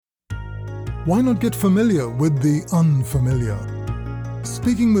Why not get familiar with the unfamiliar?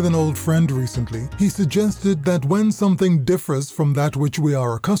 Speaking with an old friend recently, he suggested that when something differs from that which we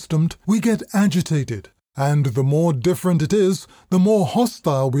are accustomed, we get agitated. And the more different it is, the more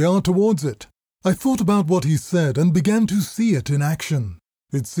hostile we are towards it. I thought about what he said and began to see it in action.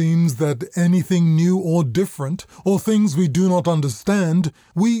 It seems that anything new or different, or things we do not understand,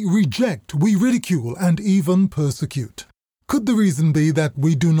 we reject, we ridicule, and even persecute. Could the reason be that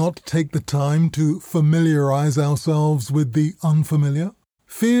we do not take the time to familiarize ourselves with the unfamiliar?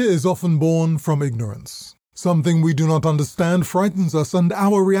 Fear is often born from ignorance. Something we do not understand frightens us, and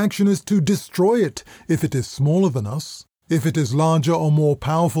our reaction is to destroy it if it is smaller than us. If it is larger or more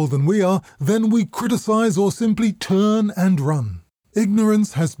powerful than we are, then we criticize or simply turn and run.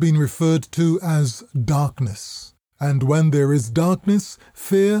 Ignorance has been referred to as darkness. And when there is darkness,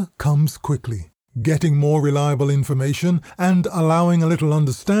 fear comes quickly. Getting more reliable information and allowing a little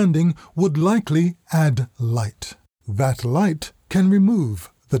understanding would likely add light. That light can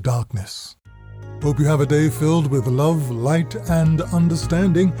remove the darkness. Hope you have a day filled with love, light, and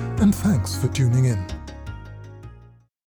understanding, and thanks for tuning in.